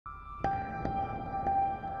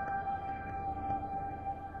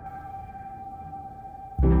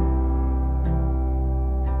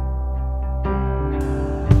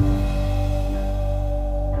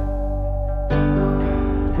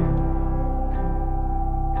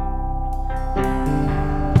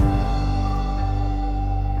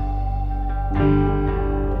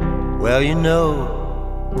Well, you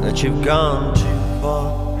know that you've gone too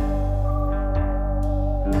far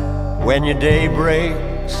when your day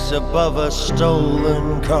breaks above a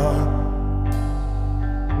stolen car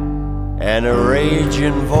and a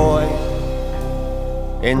raging void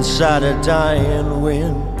inside a dying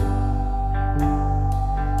wind,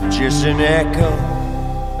 just an echo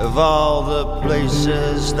of all the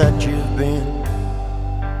places that you've been,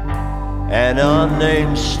 an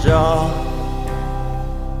unnamed star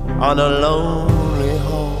on a lonely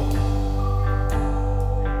home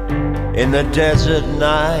in the desert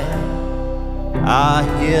night. I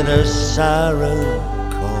hear the siren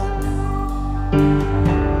call.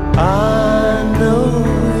 I know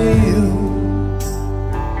you,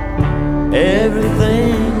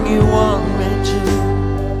 everything you want me to,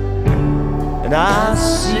 and I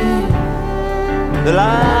see the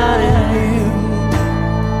light in you.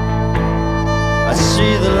 I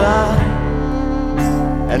see the light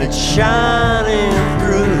and it's shining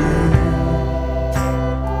through.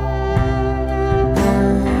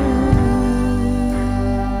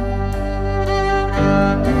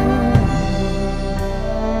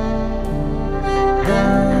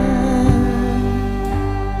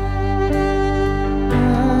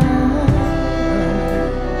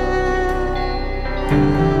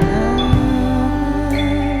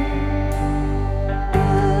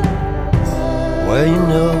 Well, you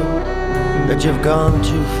know that you've gone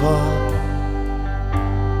too far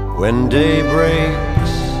when day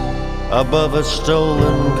breaks above a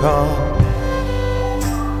stolen car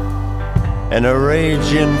and a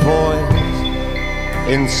raging voice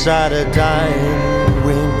inside a dying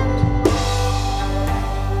wind,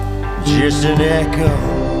 just an echo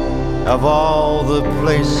of all the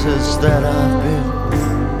places that I've been,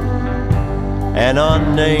 an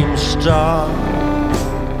unnamed star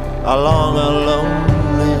along a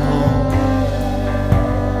lonely home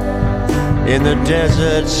in the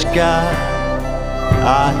desert sky.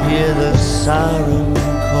 I hear the siren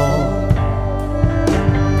call.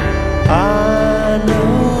 I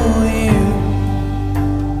know you,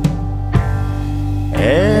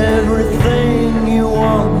 everything you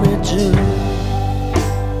want me to,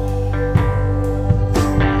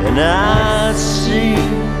 and I see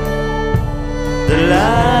the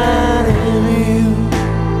light in you.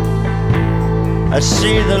 I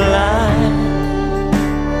see the light,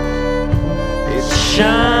 it's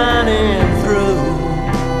shining.